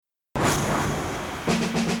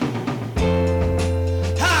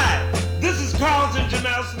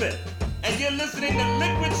you're listening to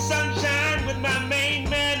Liquid Sunshine with my main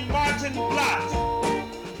man, Martin Blott.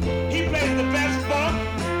 He plays the best funk,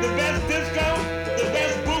 the best disco, the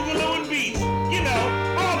best boogaloo and beats. You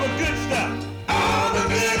know, all the good stuff. All the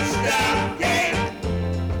good stuff, yeah.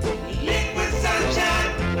 Liquid Sunshine,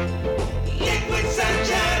 Liquid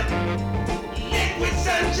Sunshine, Liquid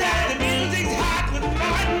Sunshine. The music's hot with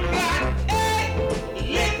Martin Blott. Hey,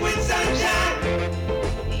 Liquid Sunshine,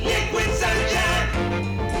 Liquid Sunshine,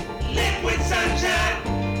 Liquid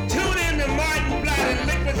Sunshine. Tune in to Martin Blott and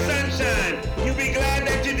Liquid Sunshine. You'll be glad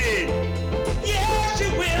that you did. Yes, you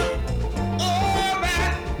will. All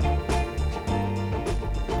right.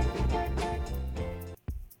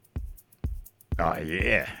 Ah,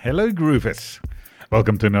 yeah. Hello, Groovers.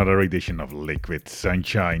 Welcome to another edition of Liquid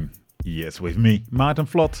Sunshine. Yes, with me, Martin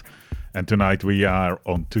Vlot. And tonight we are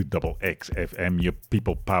on 2XX FM, your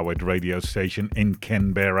people-powered radio station in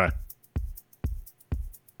Canberra.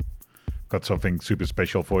 Got something super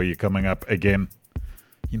special for you coming up again.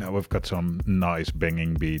 You know, we've got some nice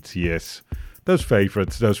banging beats, yes. Those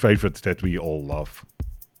favorites that we all love.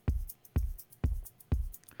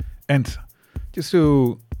 And just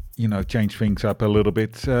to, change things up a little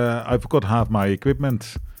bit, I've got half my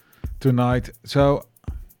equipment tonight, so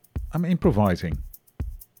I'm improvising.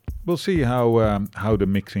 We'll see how the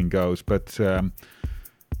mixing goes, but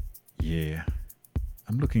yeah,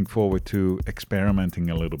 I'm looking forward to experimenting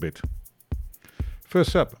a little bit.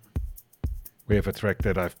 First up, we have a track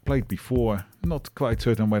that I've played before. Not quite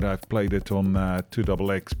certain whether I've played it on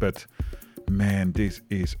 2XX, but man, this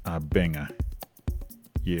is a banger.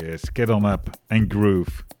 Yes, get on up and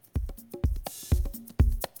groove.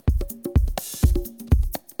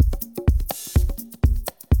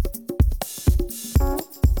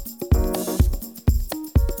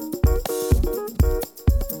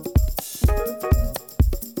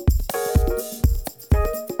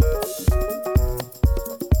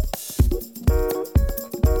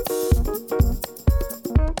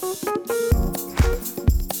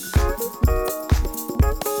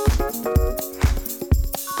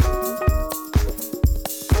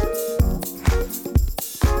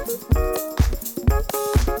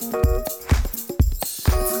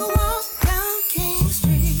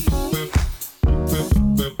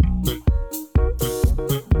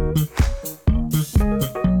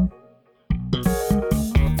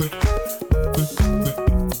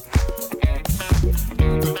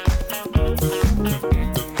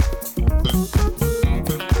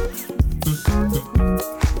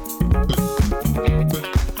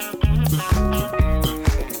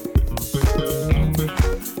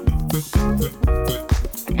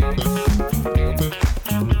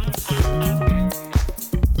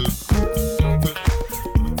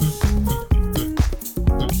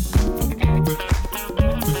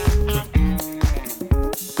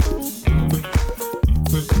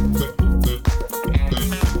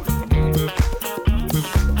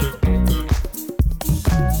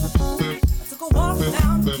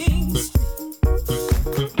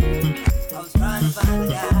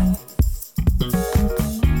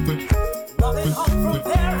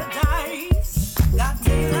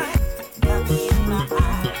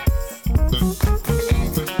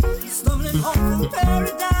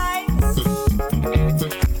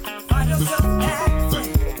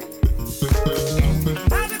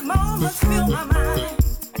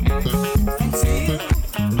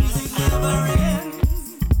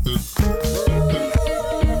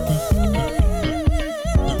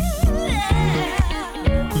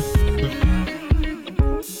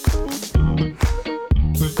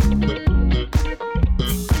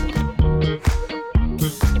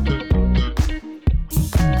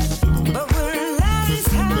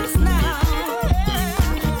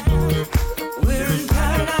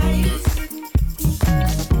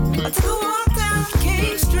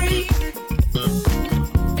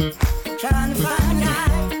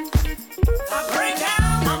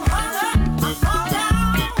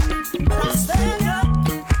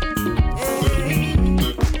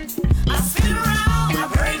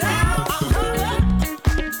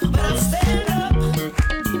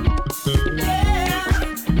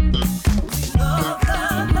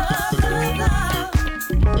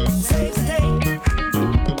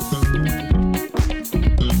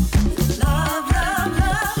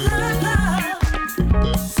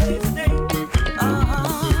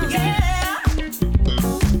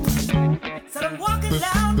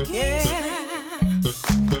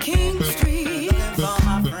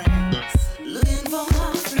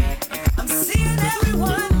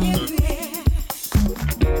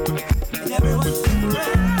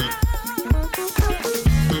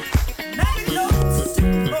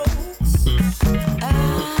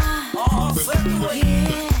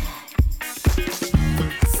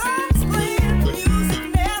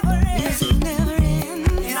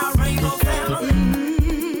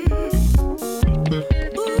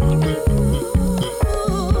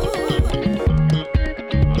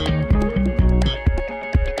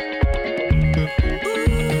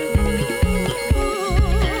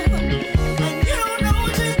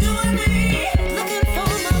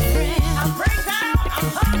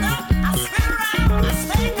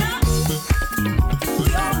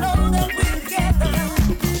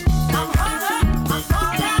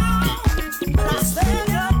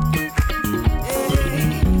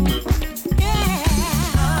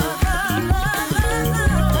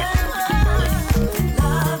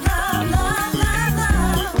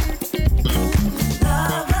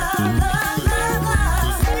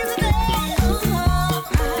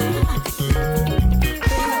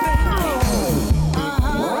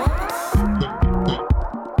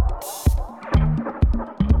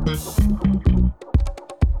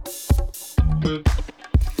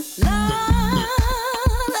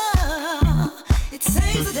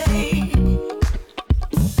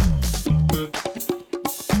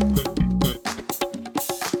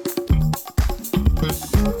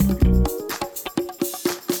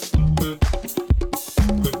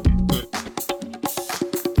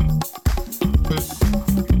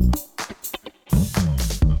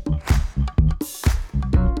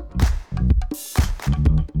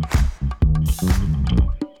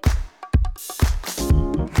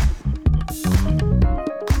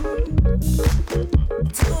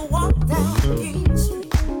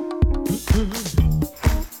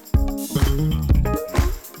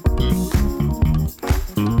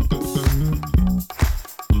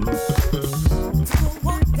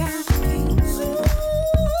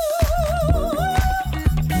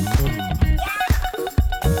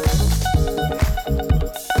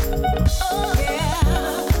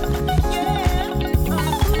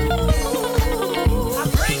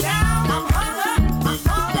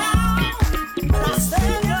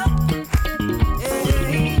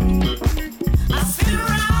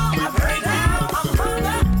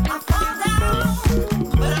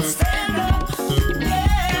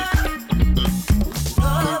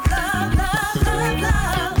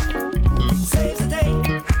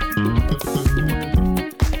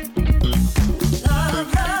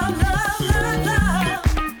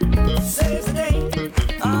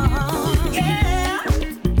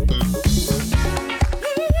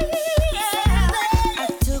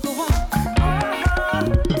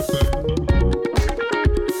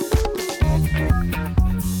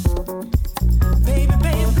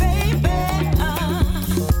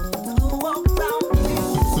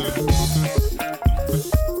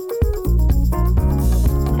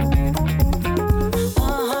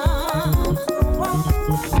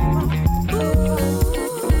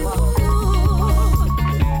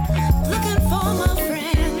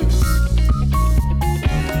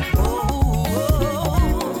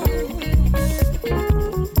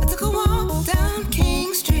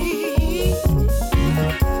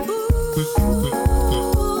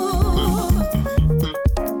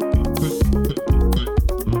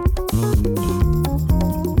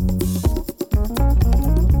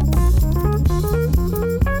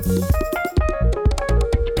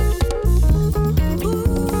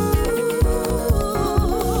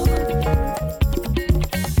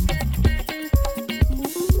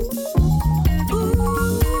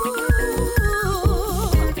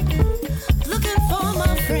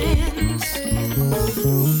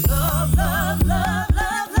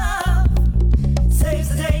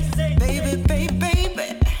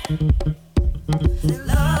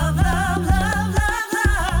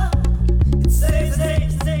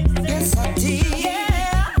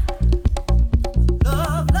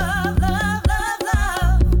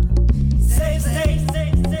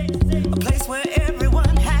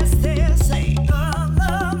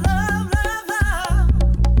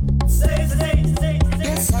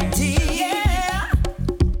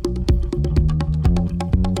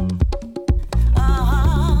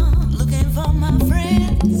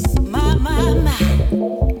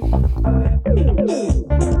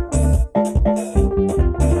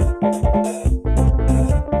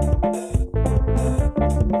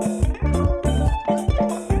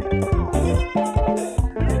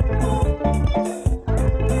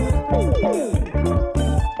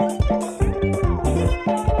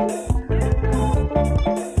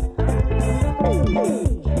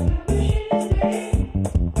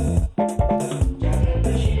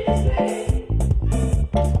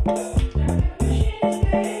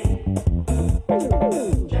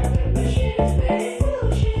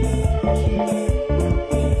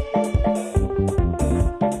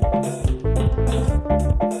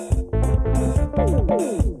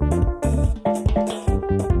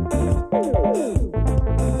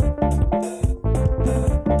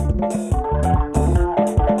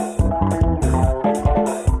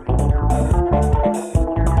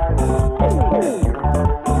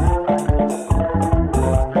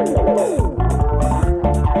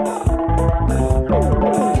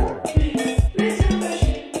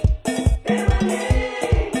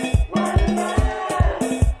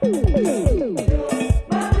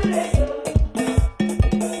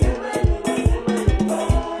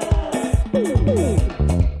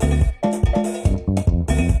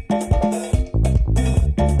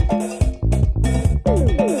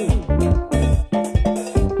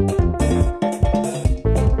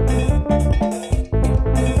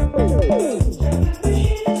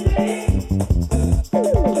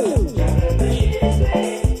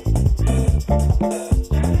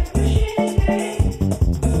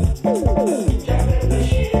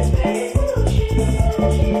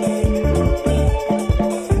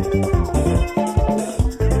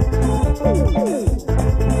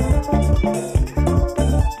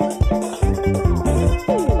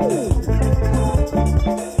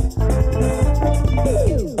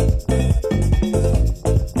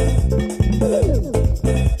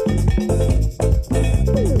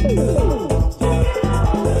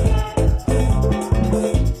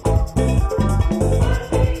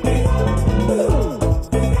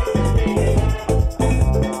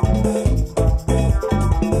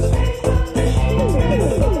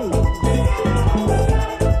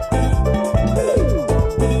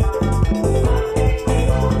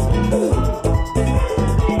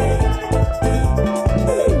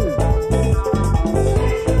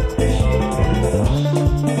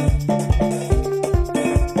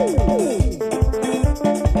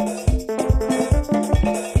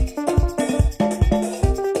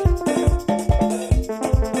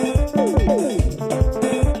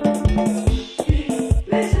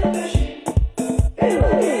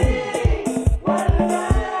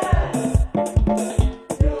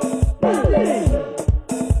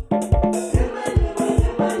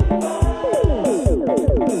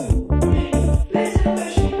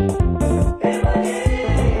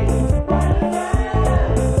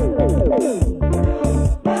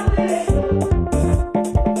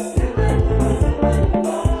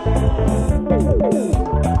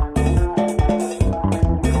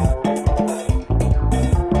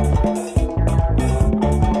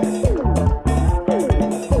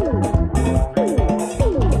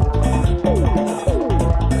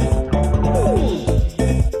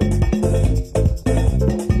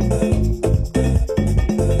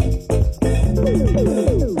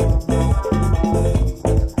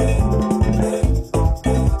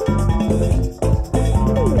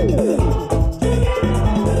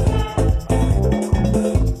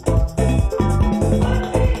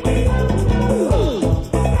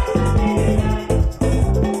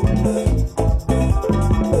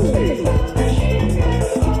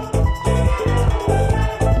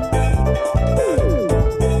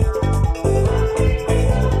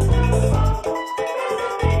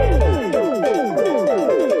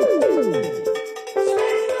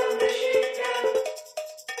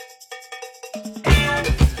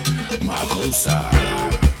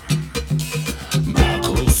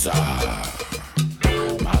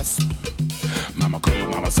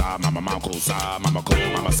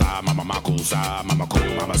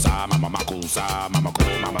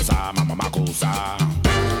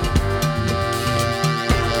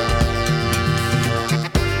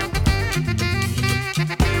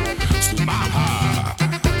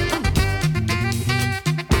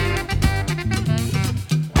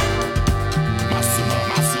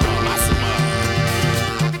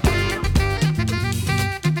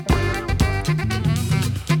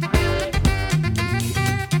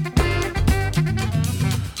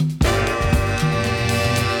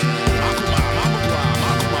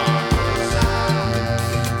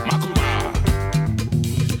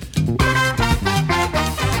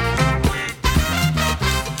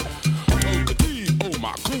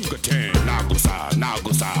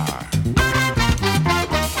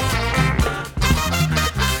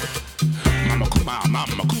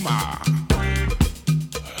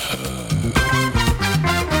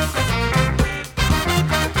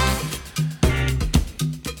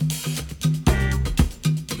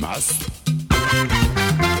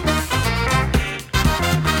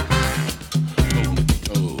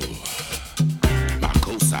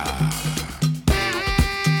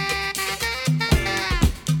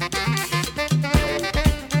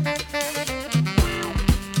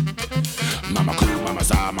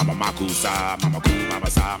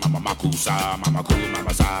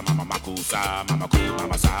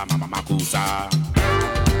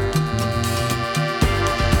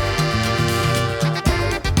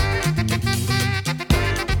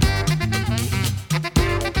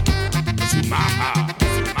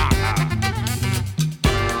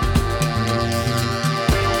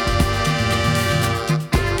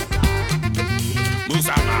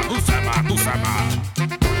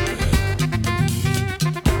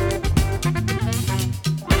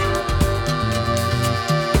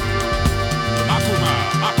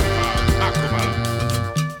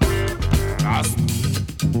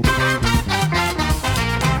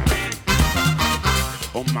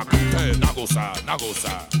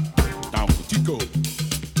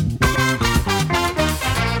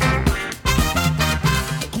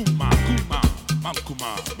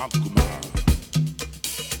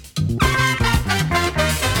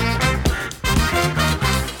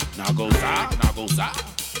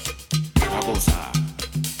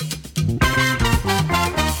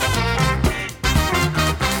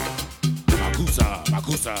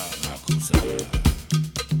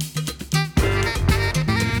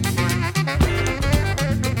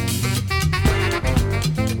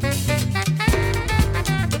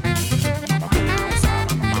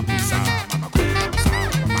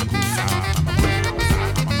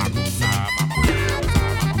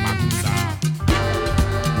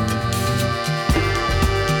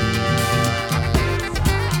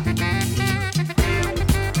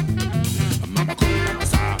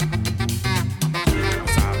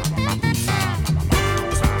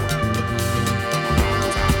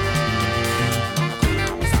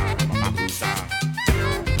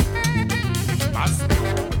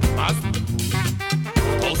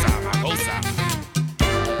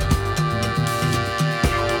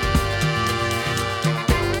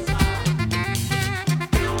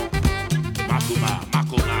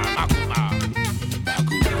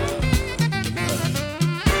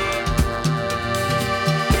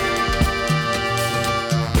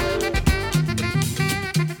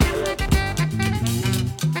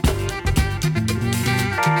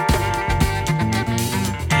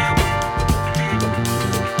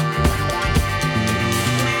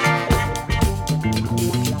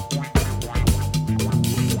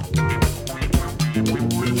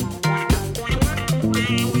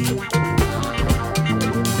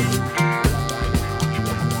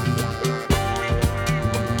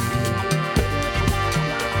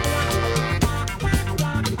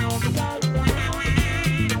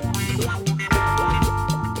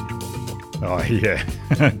 Yeah,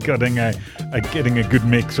 getting a good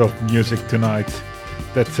mix of music tonight.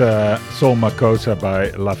 That's Soul Makossa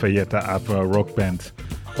by Lafayette Afro Rock Band.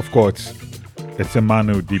 Of course, it's a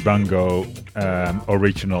Manu Dibango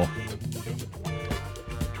original.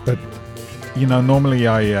 But, you know, normally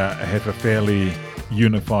I have a fairly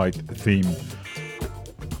unified theme.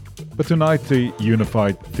 But tonight the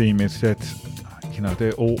unified theme is that, you know,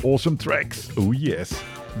 they're all awesome tracks. Oh yes.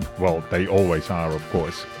 Well, they always are, of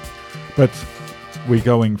course. But we're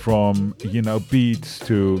going from, you know, beats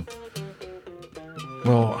to,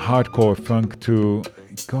 well, hardcore funk to,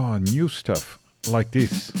 God, new stuff like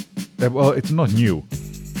this. Well, it's not new.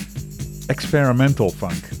 Experimental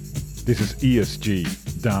funk. This is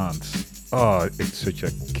ESG, Dance. Oh, it's such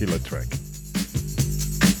a killer track.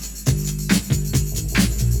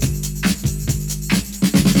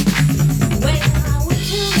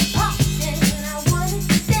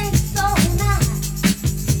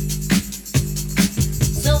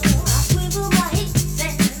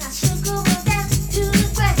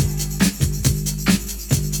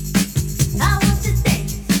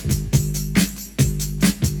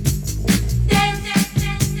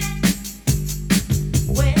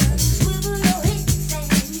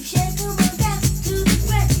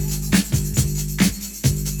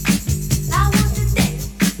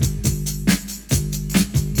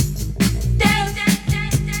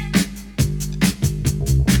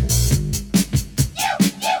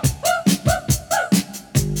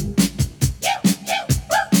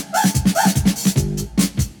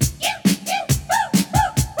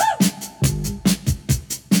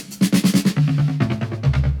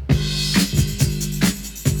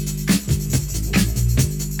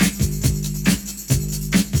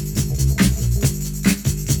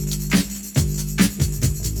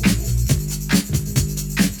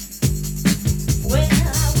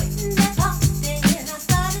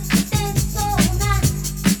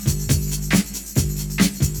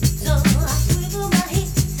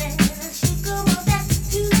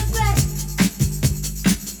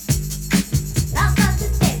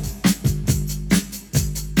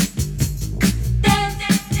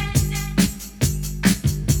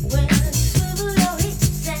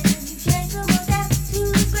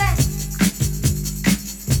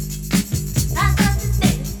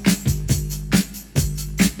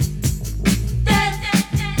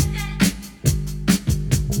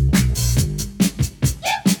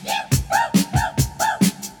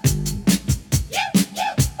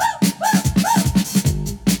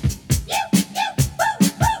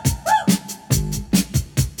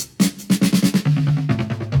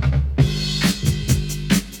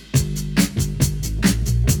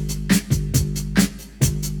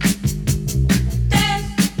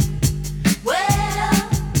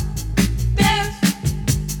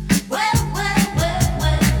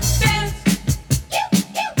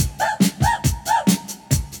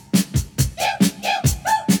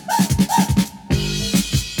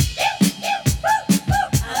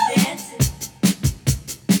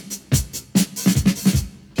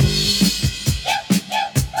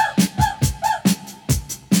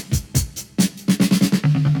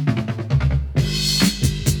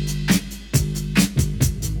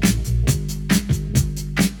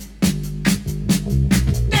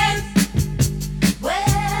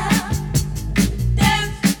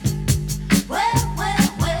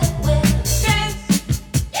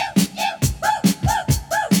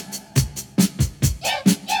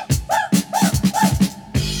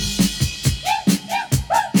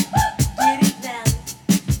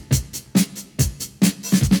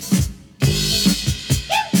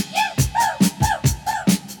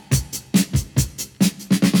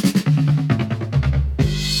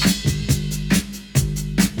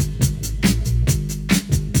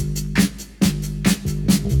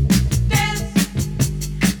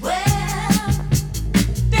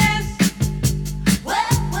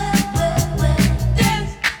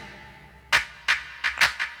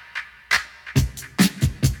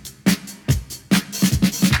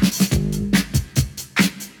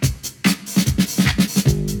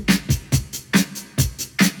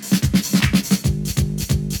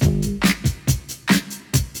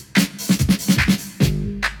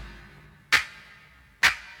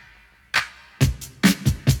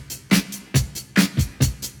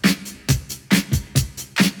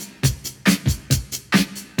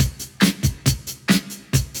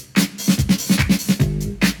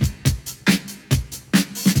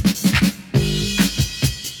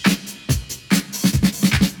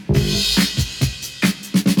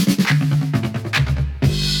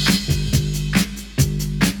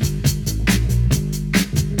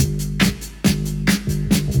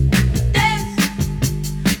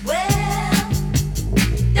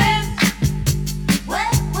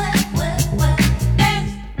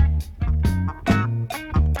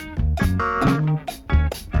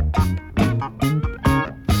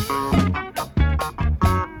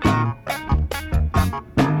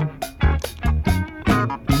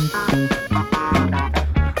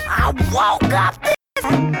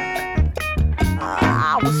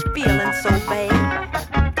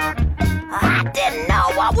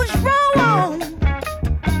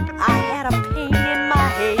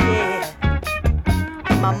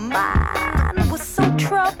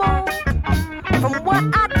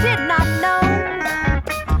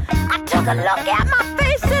 took a look at my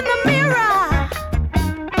face in the mirror,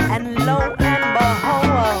 and lo and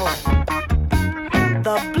behold,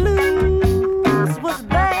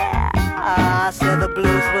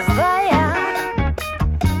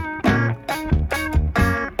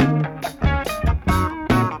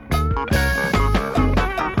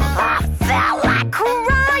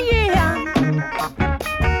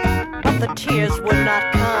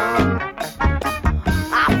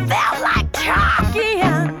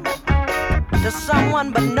 to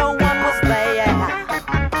someone, but no one was there.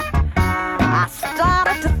 I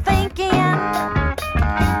started to thinking,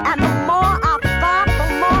 and the more I thought, the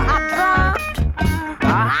more I dropped.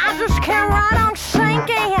 I just kept right on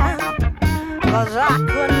sinking, 'cause I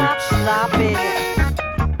could not stop it.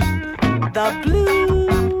 The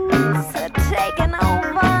blues had taken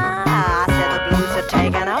over. I said the blues had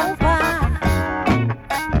taken over.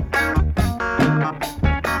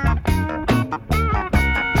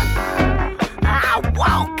 I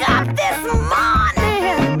woke up this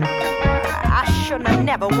morning. I shouldn't have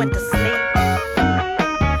never went to sleep.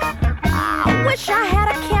 I wish I had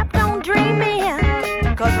a kept on dreaming,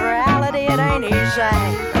 'cause reality it ain't easy.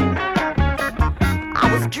 I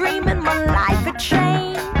was dreaming my life had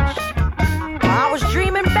changed. I was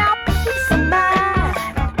dreaming about peace of mind.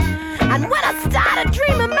 And when I started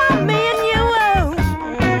dreaming about me and you,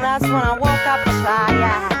 that's when I woke up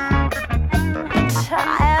tired.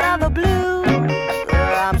 Tired of the blues.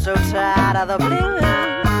 I'm so tired of the blues.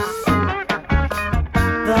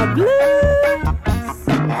 The blues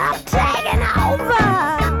have taken over,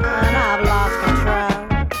 and I've lost control.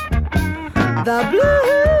 The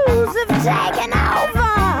blues have taken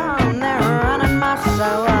over, and they're running my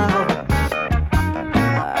soul.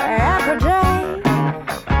 Every day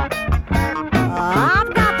I've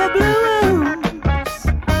got the blues.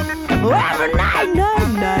 Every night,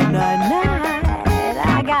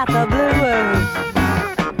 I got the blues.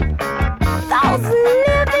 Those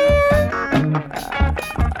living,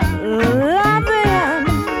 loving,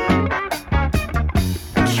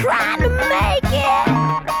 trying to make it.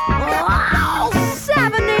 Oh,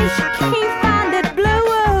 70s, you can't find it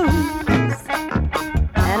blues.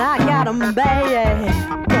 And I got 'em, baby.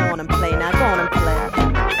 Go on and play now, go on and play.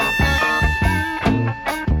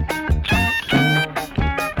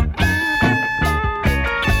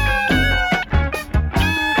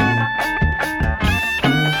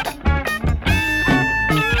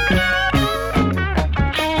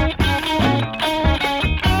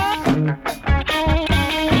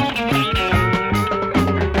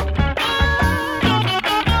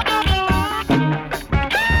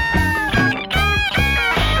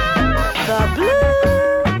 The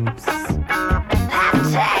blues have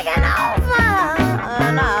taken over,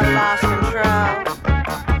 and I've lost control.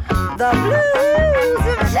 The blues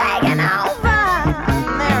have taken over, and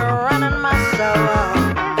they're running my soul.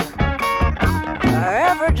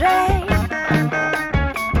 Every day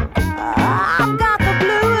I've got the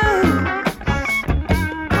blues.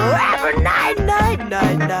 Every night,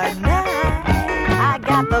 I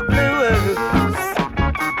got the blues.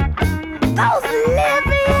 Those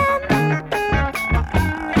living,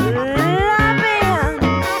 loving,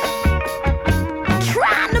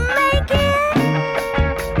 trying to make it.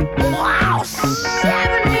 Wow,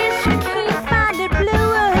 70s, you can't find it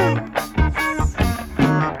blues.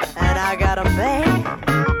 And I got 'em, baby.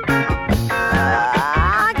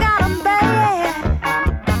 I got 'em, baby.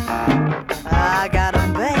 I got 'em,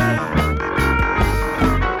 baby.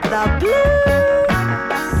 The blues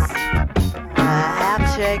have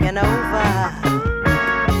taken over.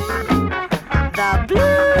 The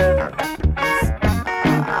blues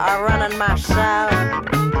are running my soul.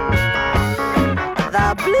 The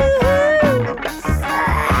blues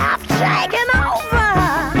have taken over,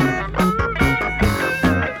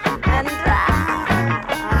 and I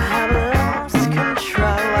have lost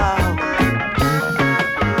control.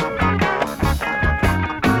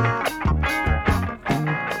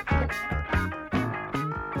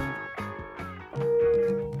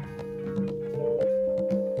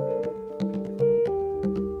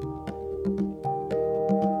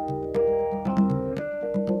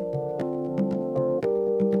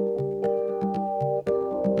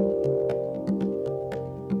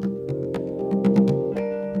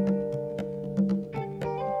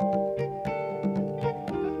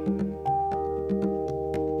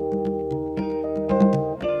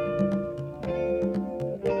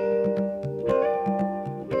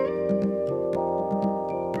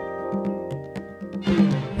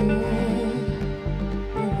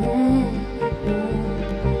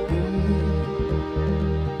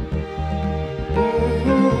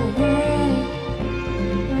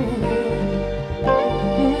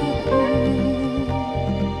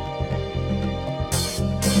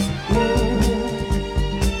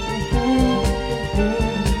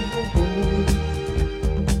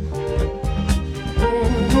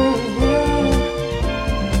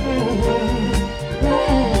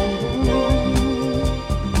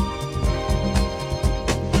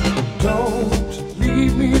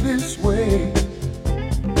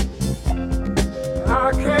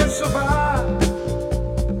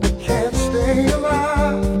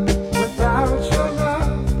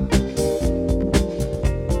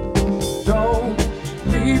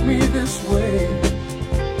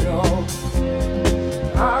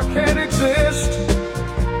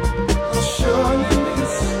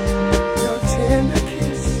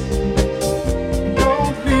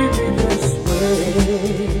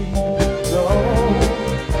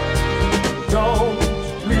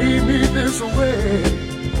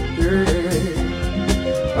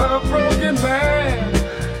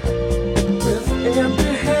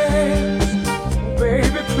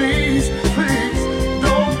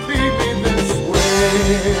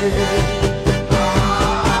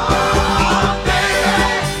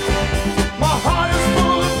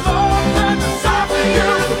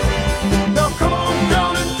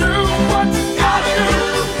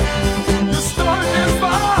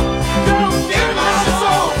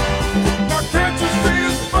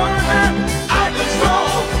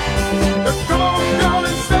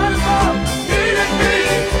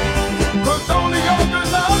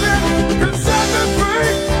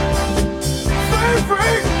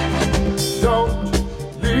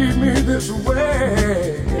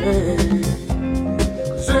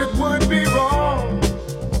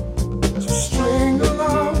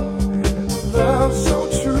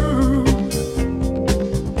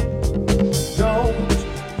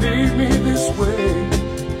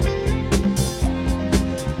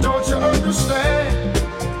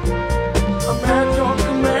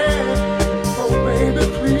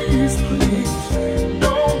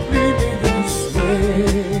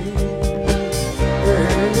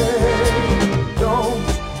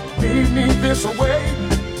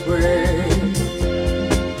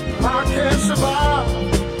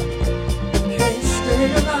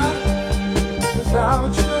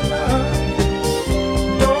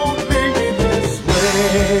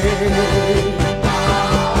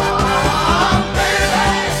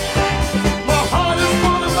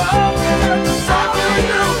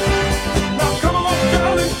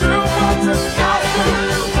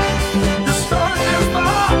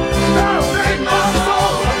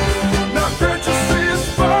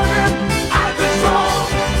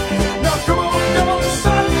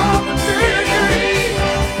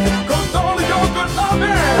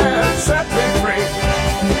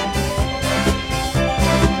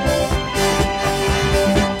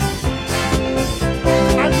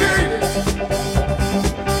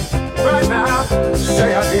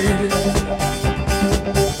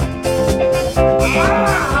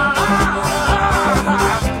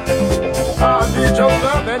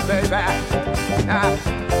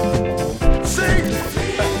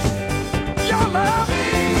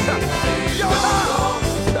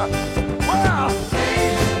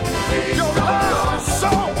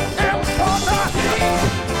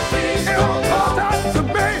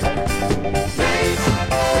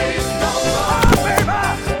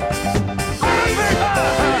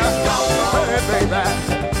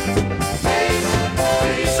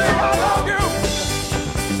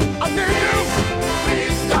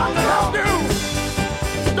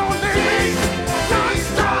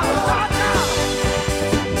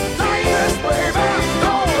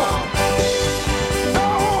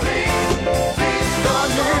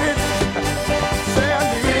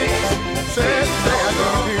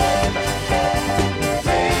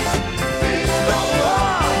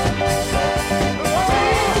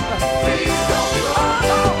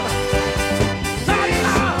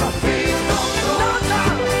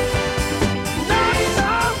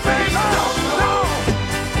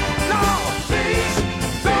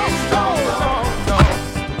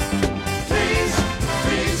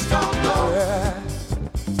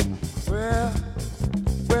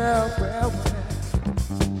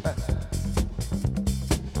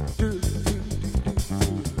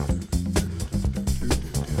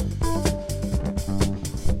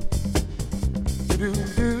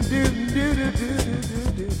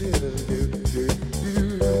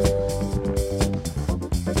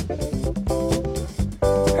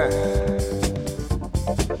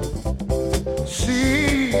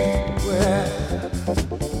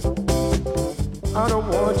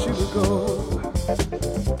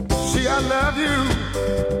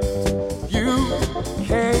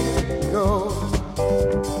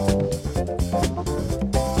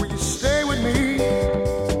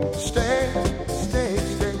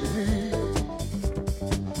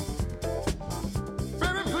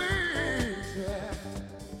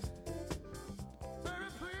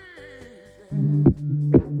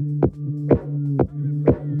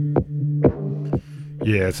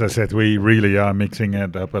 Yes, I said we really are mixing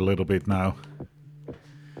it up a little bit now.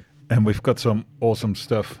 And we've got some awesome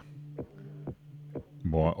stuff.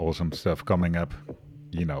 More awesome stuff coming up.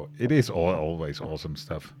 You know, it is always awesome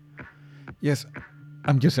stuff. Yes,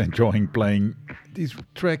 I'm just enjoying playing these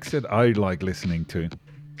tracks that I like listening to.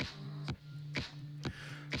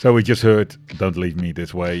 So we just heard Don't Leave Me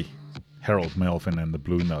This Way, Harold Melvin and the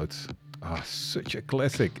Blue Notes. Ah, such a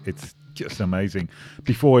classic. It's just amazing.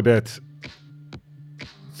 Before that,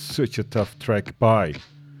 such a tough track by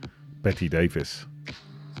Betty Davis.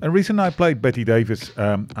 The reason I played Betty Davis,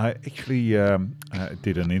 I actually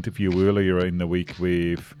did an interview earlier in the week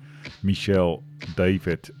with Michelle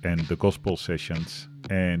David and the Gospel Sessions,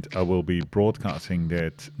 and I will be broadcasting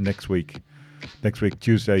that next week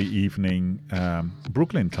Tuesday evening,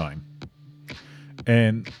 Brooklyn time.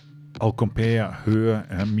 And I'll compare her,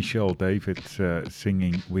 Michelle David,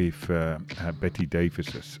 singing with Betty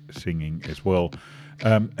Davis's singing as well.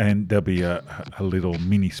 And there'll be a little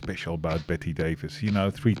mini special about Betty Davis. You know,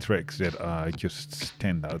 3 tracks that are just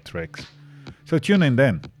standout tracks. So tune in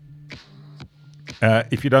then.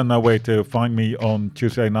 If you don't know where to find me on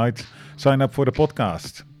Tuesday nights, sign up for the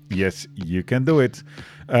podcast. Yes, you can do it.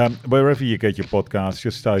 Wherever you get your podcasts,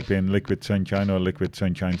 just type in Liquid Sunshine or Liquid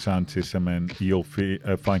Sunshine Sound System and you'll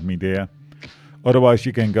find me there. Otherwise,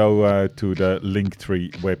 you can go to the Linktree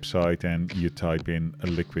website and you type in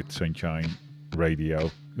Liquid Sunshine Radio.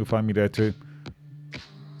 You'll find me there too.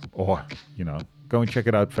 Or, you know, go and check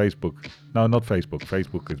it out Facebook. No, not Facebook.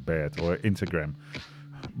 Facebook is bad. Or Instagram.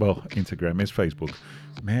 Well, Instagram is Facebook.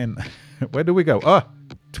 Man, where do we go? Ah,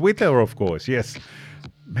 Twitter, of course. Yes.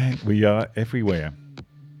 Man, we are everywhere.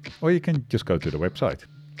 Or you can just go to the website,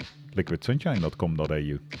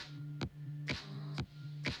 liquidsunshine.com.au.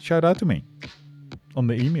 Shout out to me on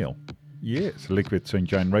the email. Yes,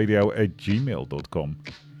 liquidsunshineradio@gmail.com.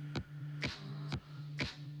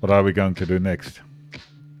 What are we going to do next?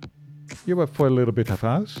 You up for a little bit of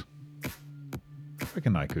house? I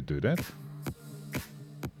reckon I could do that.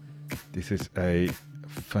 This is a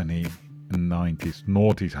funny 90s,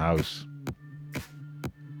 noughties house.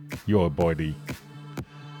 Your body.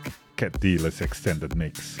 Cat Dealer's extended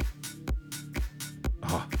mix.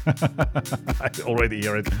 Oh, I already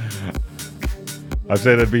hear it. I've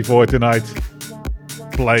said it before tonight.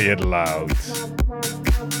 Play it loud.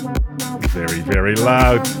 Very, very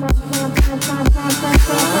loud.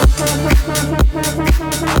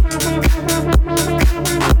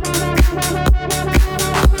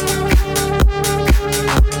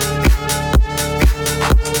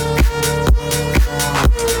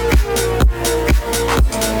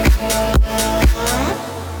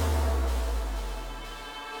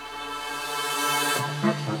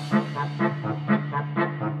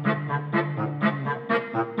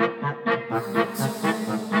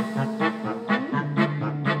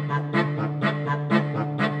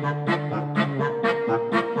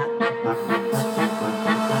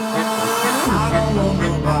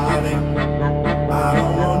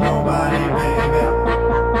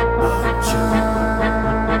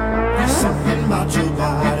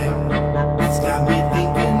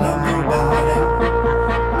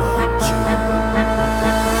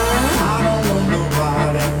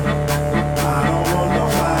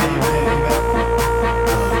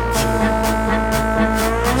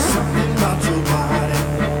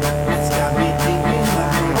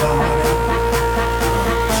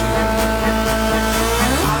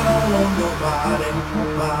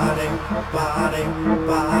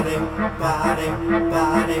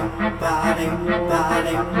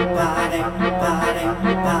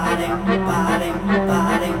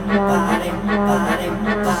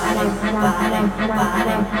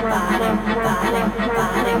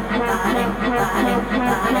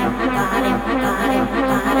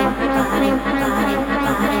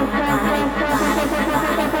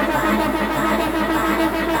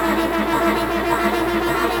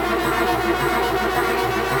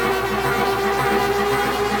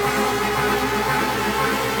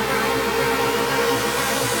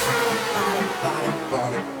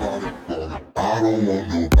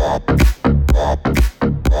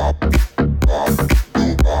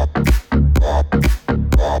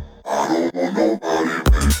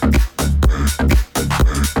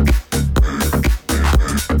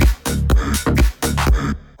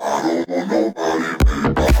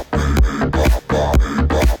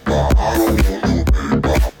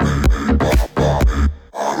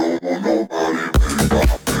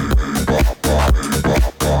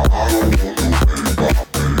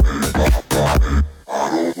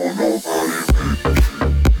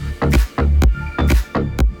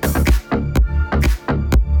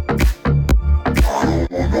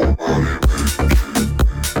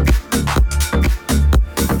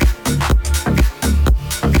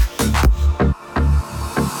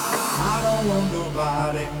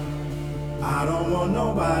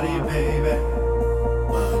 nobody, baby,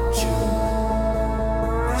 but you.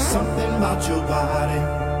 There's something about your body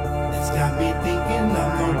that's got me thinking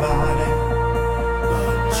of nobody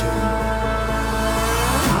but you.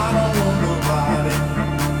 I don't want nobody,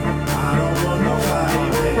 I don't want nobody,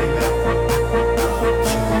 baby, but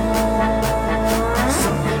you. There's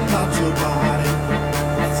something about your body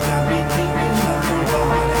that's got me thinking of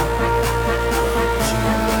nobody but you.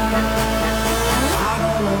 I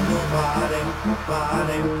don't want nobody,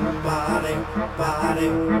 body, body, body,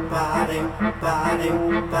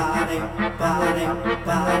 body, body, body, body, body, body, body,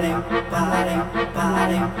 body,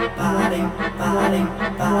 body, body, body,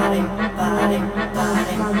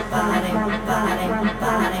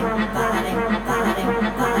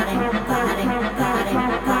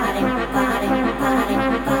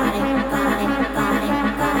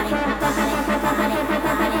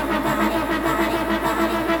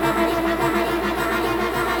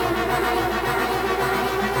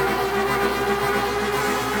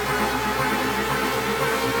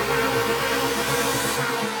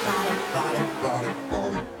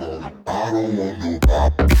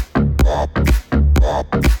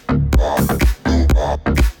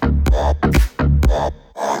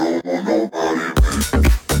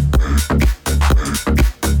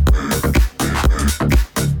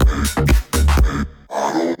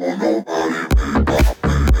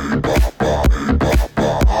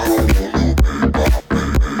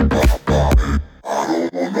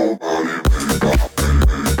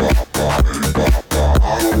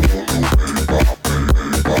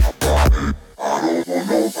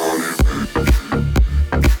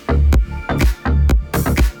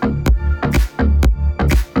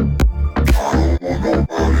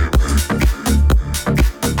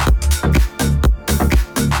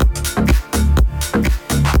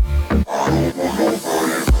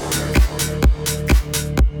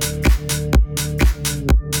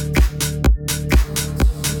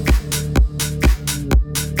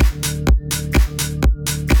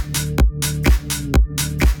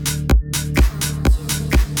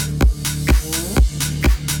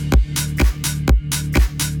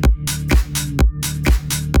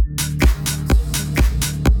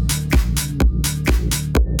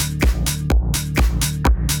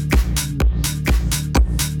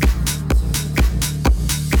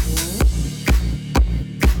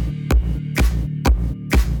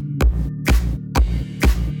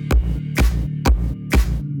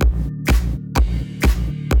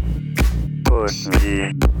 Push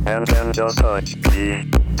me, and then just touch me,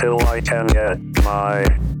 till I can get my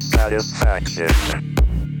satisfaction.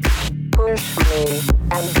 Push me,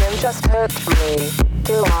 and then just hurt me,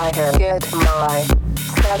 till I can get my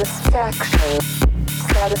satisfaction.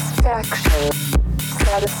 Satisfaction.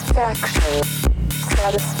 Satisfaction.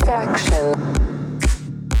 Satisfaction.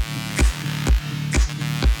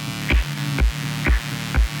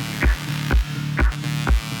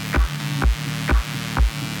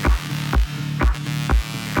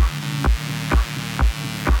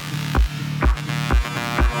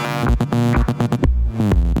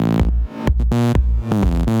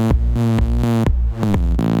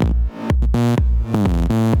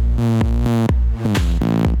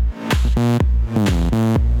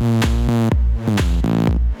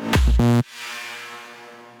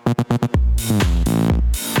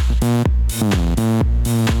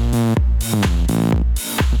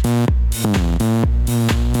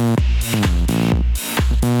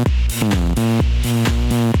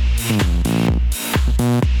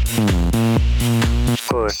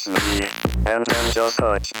 Push me, and then just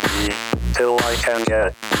touch me, till I can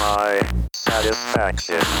get my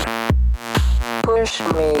satisfaction. Push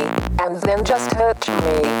me, and then just hurt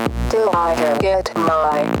me, till I can get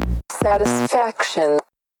my satisfaction.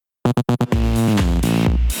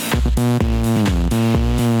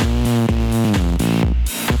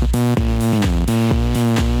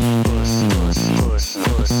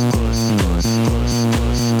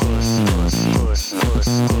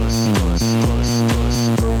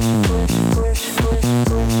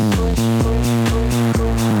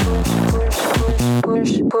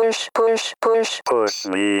 Push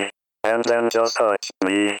me, and then just touch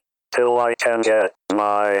me, till I can get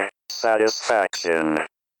my satisfaction.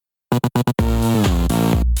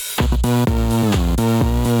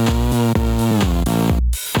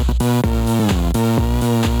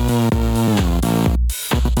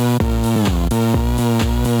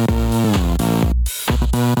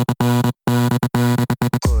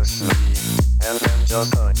 Push me, and then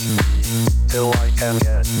just touch me, till I can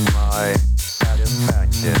get my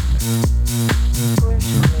satisfaction. Push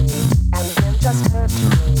me, and then just hurt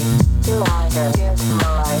me, till I can get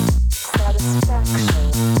my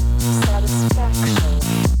satisfaction.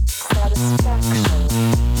 Satisfaction.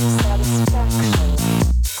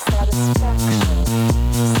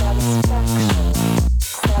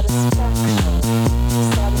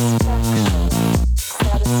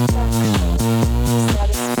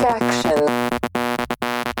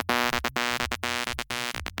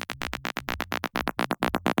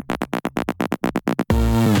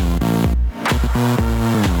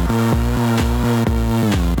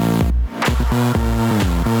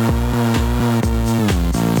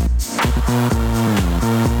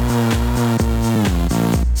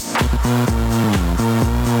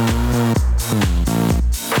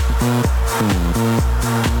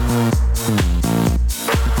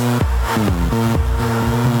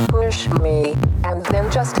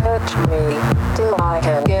 touch me till I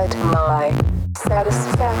can get my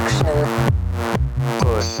satisfaction.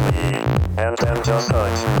 Push me, and then just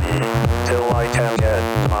touch me till I can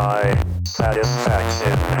get my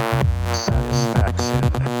satisfaction. Satisfaction.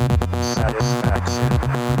 Satisfaction.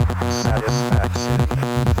 Satisfaction.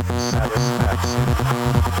 Satisfaction.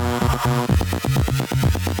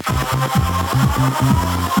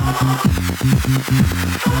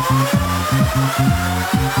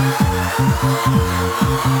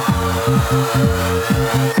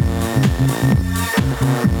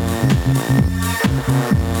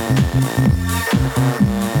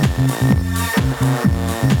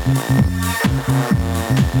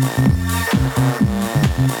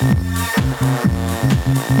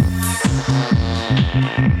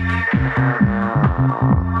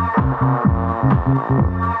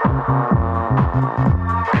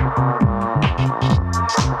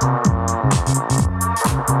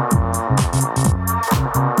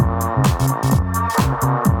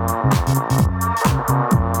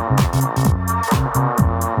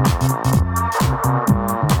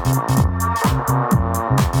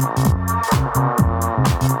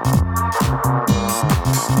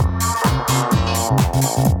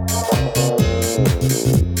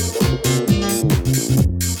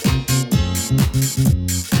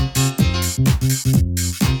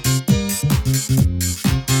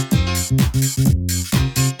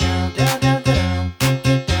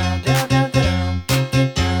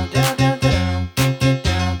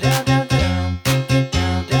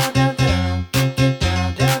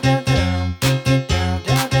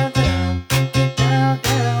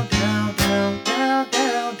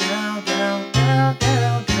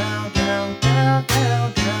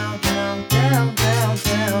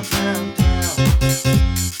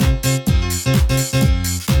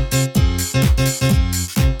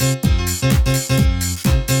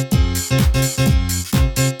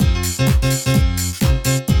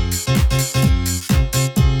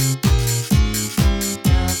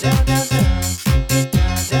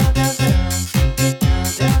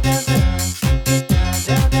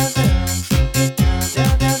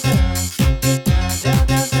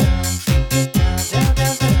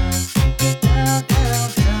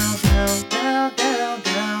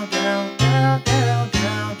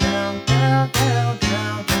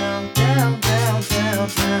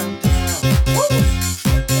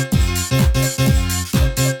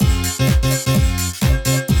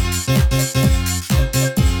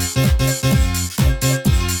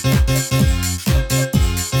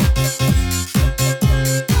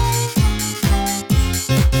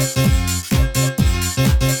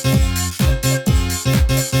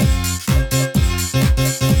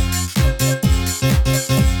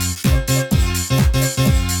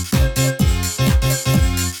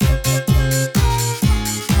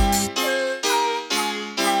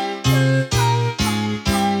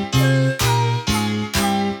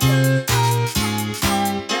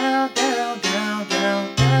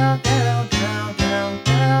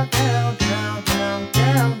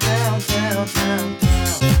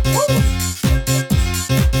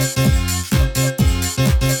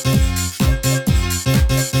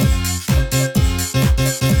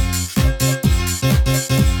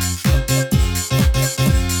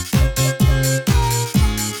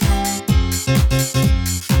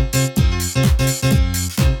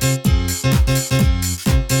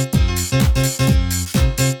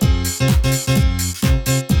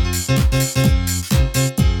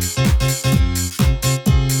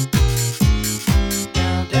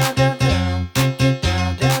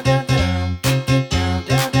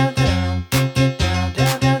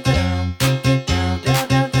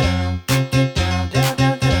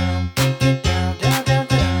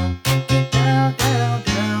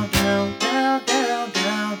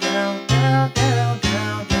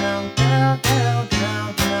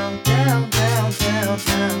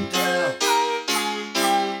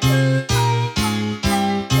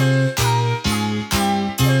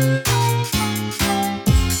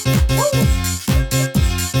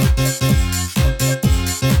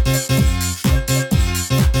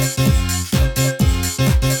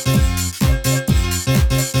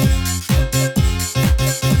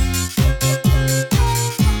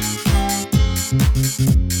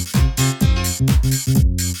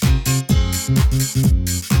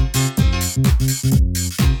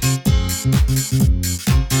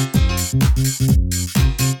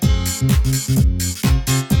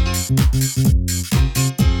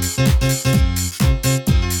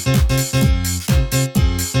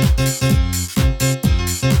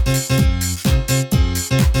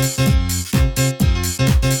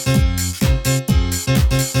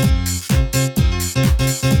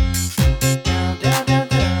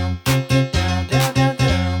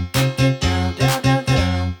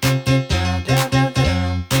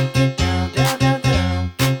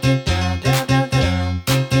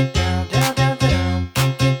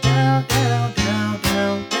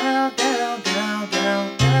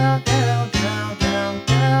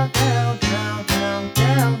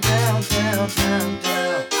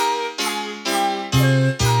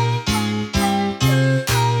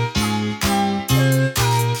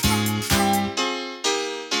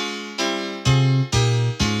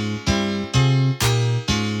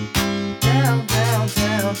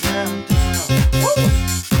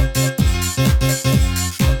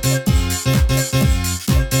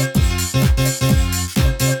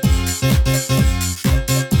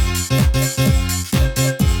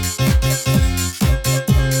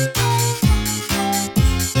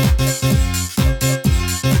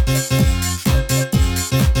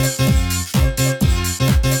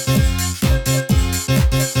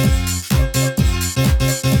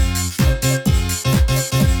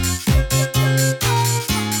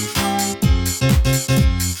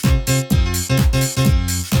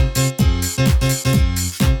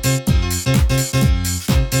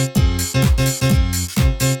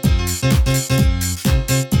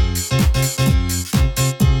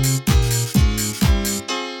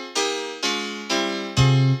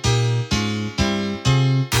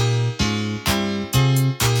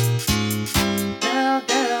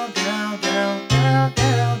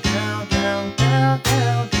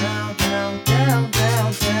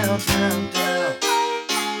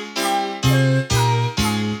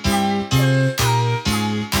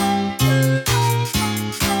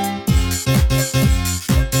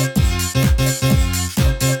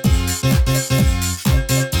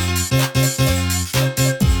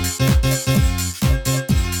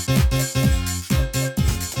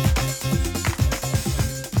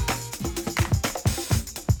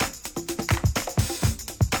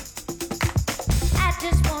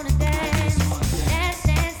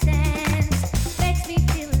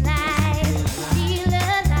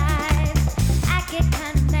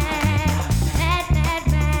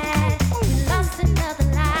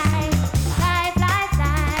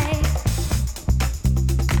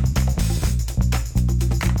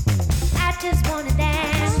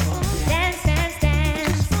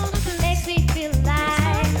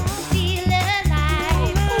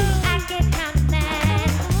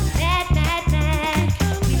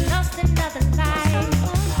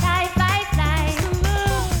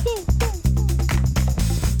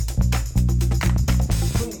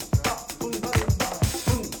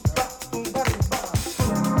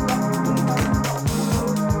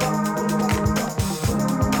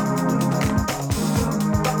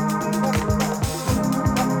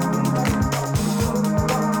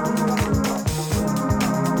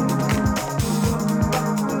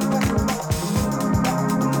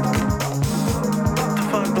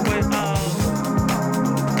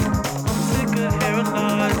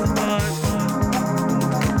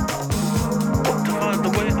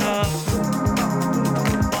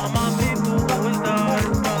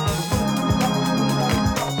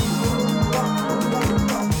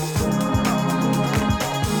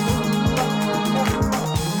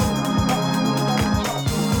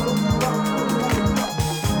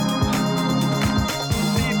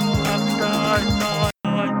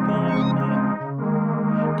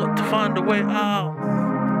 way out.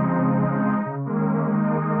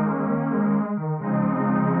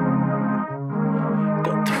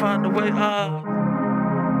 Got to find a way out.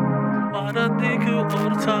 Why don't they go all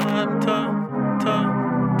the time?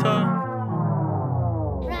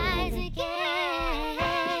 Rise again,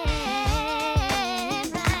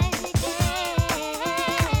 rise again,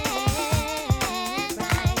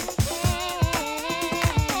 rise again.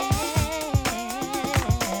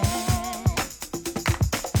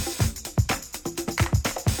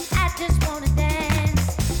 I just wanna dance,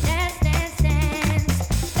 dance, dance, dance.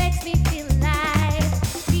 Makes me feel alive,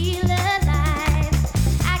 feel alive.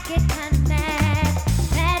 I get kinda mad,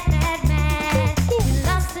 mad, mad, mad. We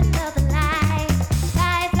lost another life,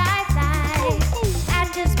 life, life, life. I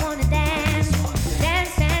just wanna dance,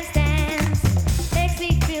 dance, dance, dance. Makes me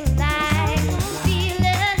feel alive, feel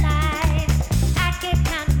alive. I get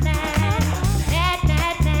kinda mad, mad,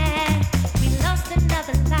 mad, mad. We lost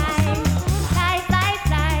another life, life, life,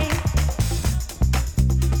 life.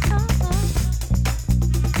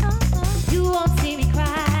 You won't see me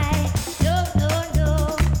cry, no, no, no.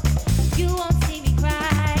 You won't see me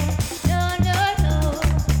cry, no, no, no.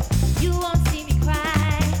 You won't see me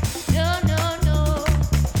cry, no, no, no.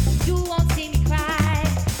 You won't see me cry,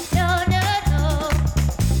 no, no, no.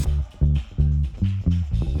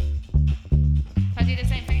 If I do the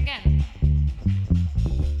same thing again.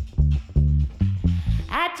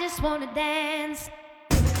 I just wanna dance.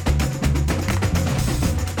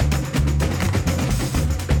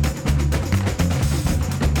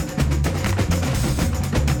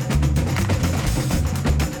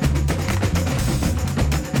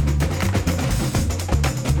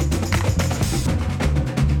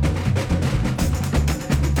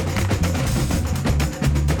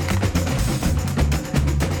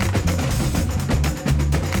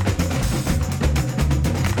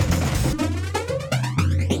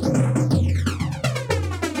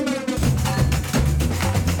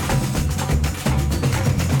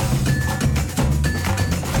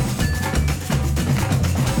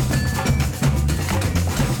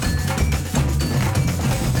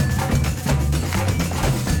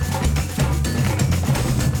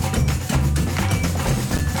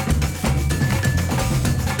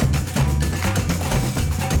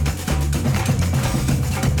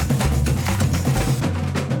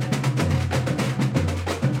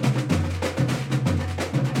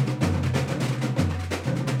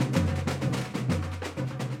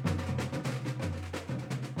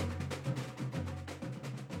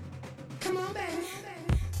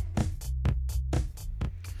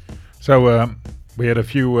 So we had a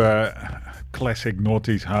few classic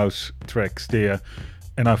noughties house tracks there,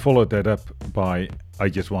 and I followed that up by I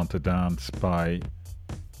Just Want to Dance by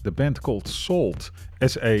the band called Salt,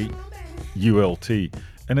 S-A-U-L-T.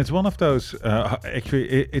 And it's one of those, actually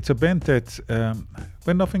it's a band that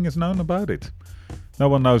where nothing is known about it. No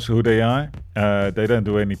one knows who they are, they don't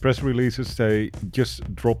do any press releases, they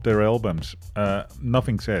just drop their albums,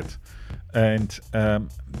 nothing said. And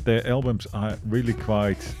their albums are really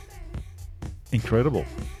quite incredible.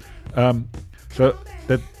 So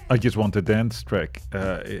that I Just Want to Dance track,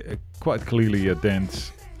 quite clearly a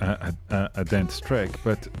dance track,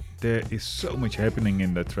 but there is so much happening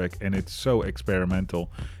in that track and it's so experimental.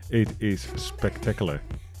 It is spectacular.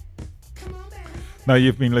 Now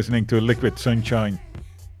you've been listening to Liquid Sunshine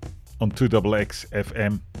on 2XX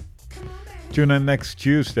FM. Tune in next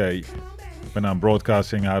Tuesday when I'm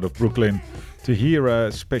broadcasting out of Brooklyn to hear a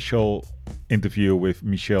special interview with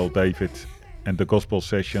Michelle David and the Gospel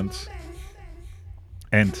Sessions,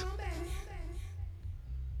 and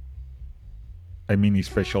a mini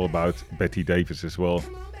special about Betty Davis as well.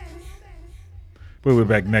 We'll be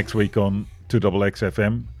back next week on 2XX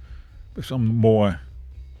FM with some more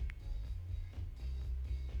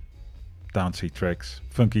dancey tracks,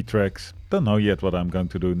 funky tracks. Don't know yet what I'm going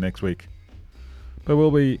to do next week, but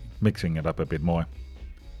we'll be mixing it up a bit more.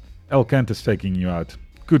 El Kent is taking you out.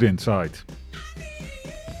 Good Inside.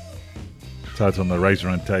 It's out on the Razor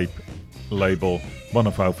and Tape label, one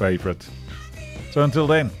of our favorites. So until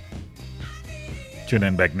then, tune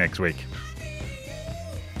in back next week.